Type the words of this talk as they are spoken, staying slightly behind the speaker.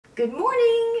Good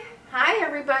morning. Hi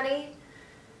everybody.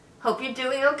 Hope you're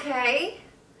doing okay.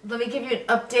 Let me give you an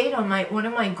update on one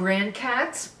of my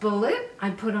Grandcats, Bullet,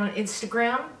 I put on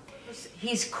Instagram.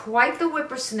 He's quite the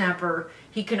whippersnapper.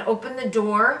 He can open the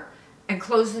door and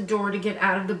close the door to get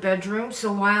out of the bedroom.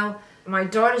 So while my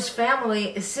daughter's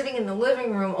family is sitting in the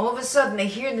living room, all of a sudden they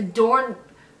hear the door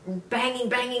banging,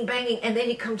 banging, banging, and then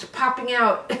he comes popping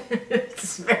out.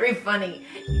 It's very funny.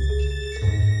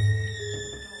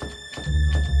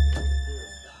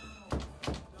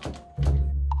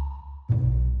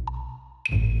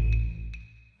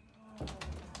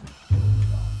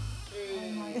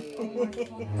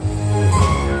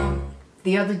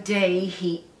 The other day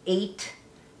he ate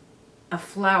a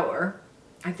flower.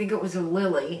 I think it was a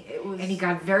lily. And he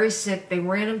got very sick. They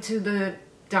ran him to the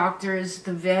doctors,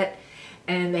 the vet,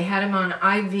 and they had him on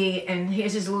IV, and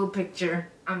here's his little picture.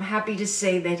 I'm happy to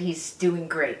say that he's doing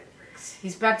great.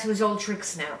 He's back to his old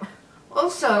tricks now.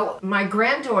 Also, my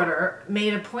granddaughter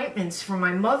made appointments for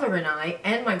my mother and I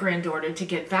and my granddaughter to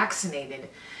get vaccinated.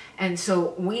 And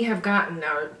so we have gotten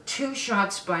our 2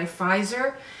 shots by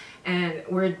Pfizer, and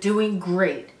we're doing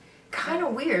great. Kind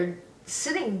of weird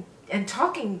sitting and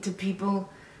talking to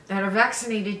people that are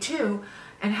vaccinated too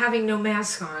and having no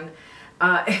mask on.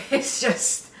 It's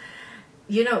just,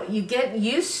 you know, you get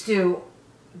used to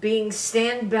being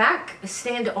standoffish.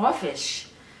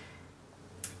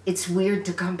 It's weird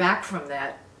to come back from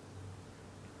that,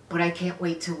 but I can't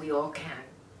wait till we all can.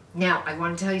 Now, I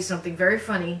want to tell you something very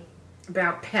funny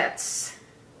about pets.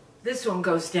 This one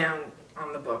goes down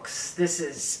on the books. This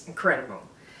is incredible.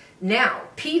 Now,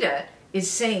 PETA is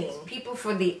saying people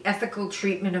for the ethical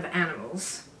treatment of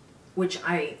animals, which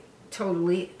I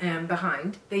totally am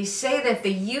behind. They say that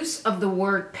the use of the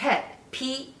word pet,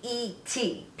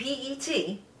 P-E-T,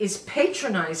 P-E-T, is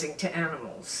patronizing to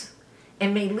animals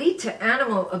and may lead to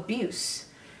animal abuse.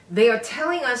 They are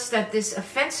telling us that this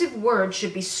offensive word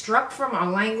should be struck from our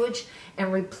language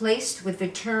and replaced with the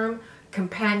term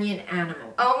companion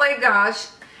animal. Oh my gosh.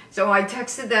 So I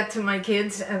texted that to my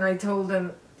kids and I told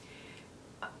them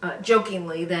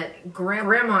jokingly that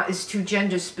grandma is too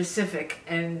gender specific,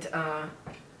 and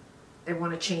they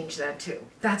want to change that too.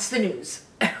 That's the news.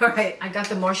 All right, I got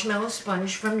the marshmallow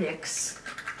sponge from NYX.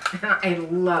 I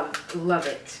love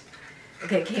it.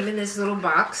 Okay, it came in this little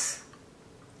box,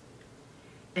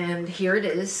 and here it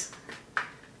is.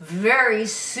 Very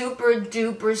super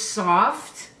duper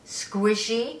soft,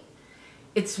 squishy.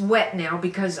 It's wet now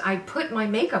because I put my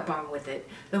makeup on with it.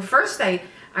 The first day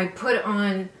I put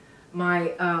on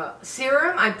my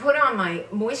serum, I put on my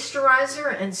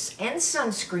moisturizer and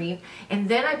sunscreen, and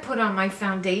then I put on my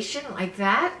foundation like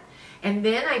that, and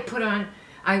then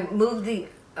I moved the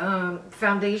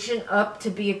foundation up to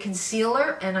be a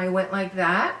concealer, and I went like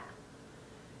that.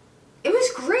 It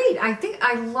was great. I think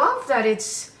I love that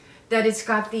it's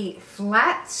got the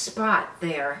flat spot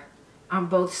there on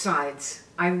both sides.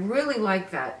 I really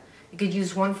like that. You could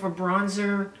use one for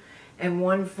bronzer and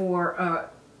one for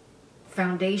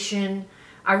foundation.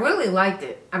 I really liked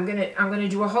it. I'm gonna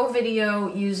do a whole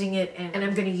video using it, and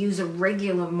I'm gonna use a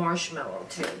regular marshmallow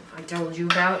too. I told you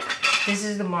about. This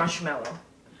is the marshmallow.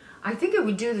 I think it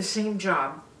would do the same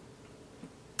job.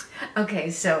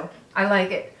 Okay, so I like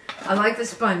it. I like the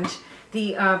sponge.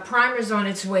 The primer's on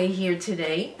its way here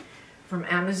today from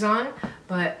Amazon,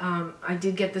 but I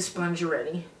did get the sponge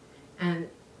already, and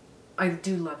I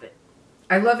do love it.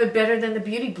 I love it better than the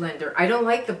Beauty Blender. I don't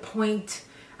like the point,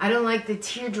 I don't like the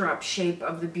teardrop shape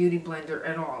of the Beauty Blender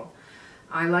at all.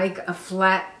 I like a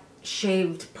flat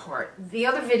shaved part. The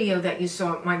other video that you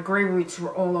saw, my gray roots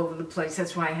were all over the place.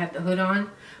 That's why I had the hood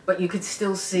on, but you could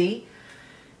still see.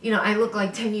 You know, I look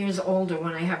like 10 years older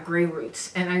when I have gray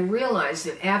roots, and I realized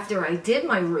that after I did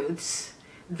my roots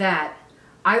that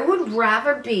I would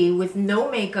rather be with no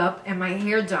makeup and my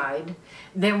hair dyed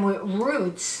than with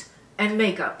roots and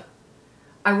makeup.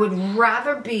 I would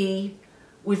rather be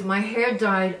with my hair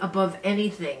dyed above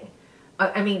anything.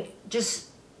 I mean,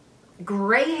 just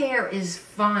gray hair is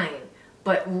fine,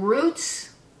 but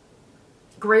roots,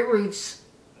 gray roots,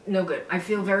 no good. I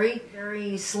feel very,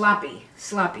 very sloppy.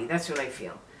 Sloppy, that's what I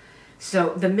feel.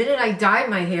 So the minute I dyed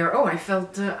my hair, oh, I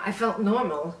felt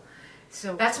normal.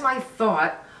 So that's my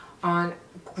thought on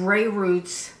gray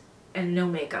roots and no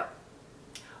makeup.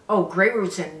 Oh, gray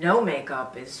roots and no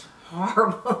makeup is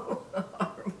horrible.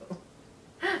 Horrible.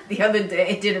 The other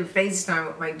day I did a FaceTime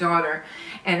with my daughter,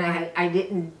 and I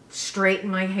didn't straighten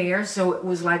my hair, so it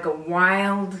was like a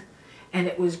wild, and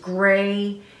it was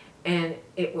gray, and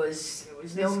it was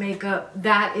no makeup.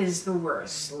 That is the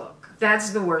worst look. That's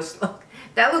the worst look.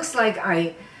 That looks like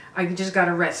I just got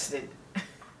arrested.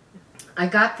 I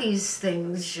got these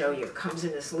things, show you, it comes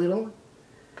in this little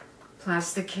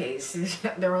plastic case.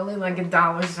 They're only like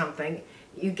 $1 something.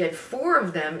 You get 4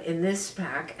 of them in this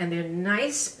pack, and they're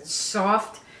nice,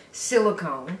 soft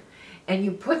silicone. And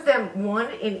you put them one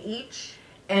in each,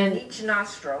 and each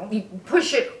nostril. You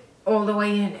push it all the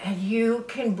way in, and you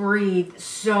can breathe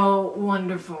so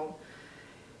wonderful.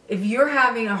 If you're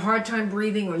having a hard time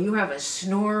breathing, or you have a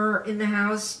snorer in the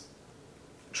house,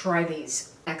 try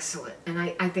these. Excellent. And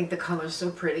I think the color's so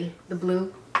pretty, the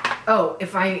blue. Oh,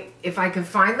 if I can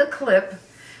find the clip,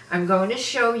 I'm going to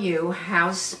show you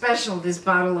how special this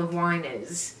bottle of wine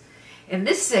is. And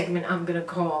this segment I'm going to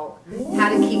call How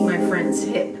to Keep My Friends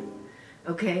Hip.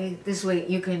 Okay, this way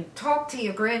you can talk to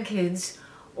your grandkids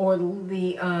or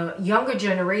the younger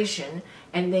generation,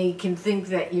 and they can think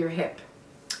that you're hip.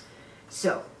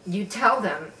 So you tell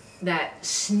them that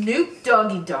Snoop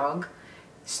Doggy Dogg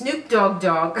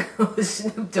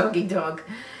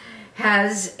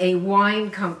has a wine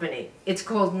company. It's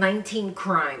called 19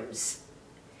 Crimes,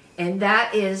 and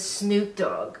that is Snoop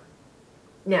Dogg.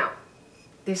 Now,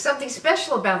 there's something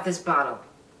special about this bottle.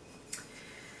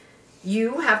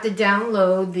 You have to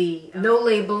download the No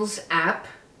Labels app.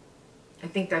 I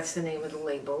think that's the name of the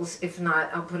labels. If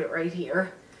not, I'll put it right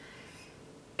here.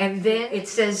 And then it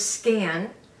says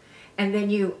scan, and then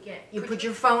you put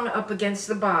your phone up against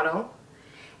the bottle,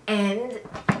 and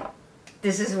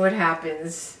this is what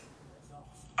happens.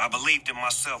 I believed in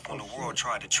myself when the world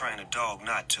tried to train a dog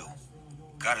not to.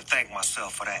 Gotta thank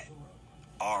myself for that.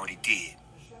 Already did,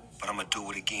 but I'm gonna do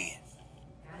it again.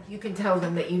 You can tell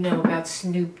them that you know about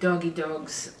Snoop Doggy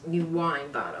Dogg's new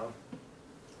wine bottle.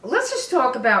 Let's just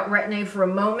talk about Retin-A for a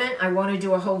moment. I want to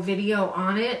do a whole video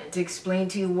on it to explain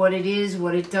to you what it is,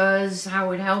 what it does,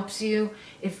 how it helps you,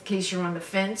 in case you're on the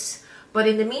fence. But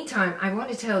in the meantime, I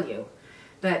want to tell you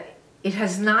that it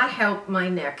has not helped my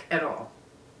neck at all.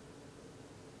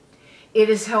 It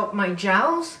has helped my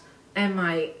jowls and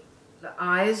the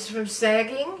eyes from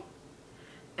sagging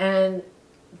and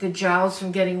the jowls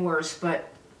from getting worse,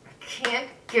 but I can't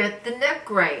get the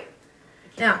neck right.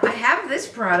 Now, I have this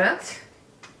product,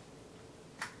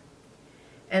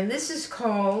 and this is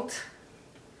called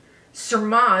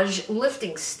Sermage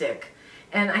Lifting Stick.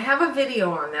 And I have a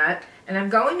video on that, and I'm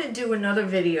going to do another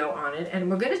video on it, and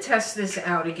we're going to test this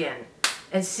out again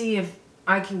and see if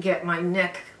I can get my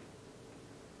neck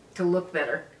to look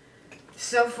better.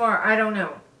 So far, I don't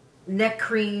know. Neck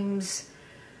creams,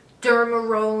 derma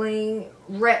rolling,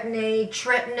 Retin-A,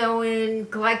 tretinoin,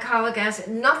 glycolic acid,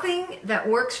 nothing that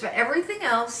works for everything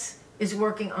else is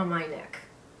working on my neck.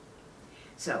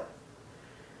 So,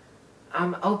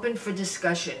 I'm open for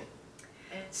discussion.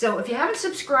 So if you haven't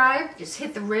subscribed, just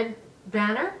hit the red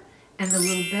banner and the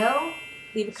little bell.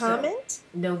 Leave a comment.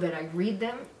 Know that I read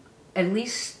them at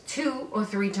least 2 or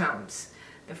 3 times.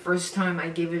 The first time I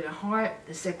give it a heart,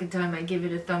 the second time I give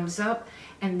it a thumbs up,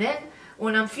 and then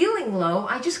when I'm feeling low,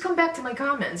 I just come back to my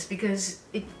comments because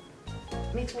it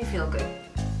makes me feel good.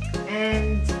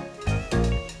 And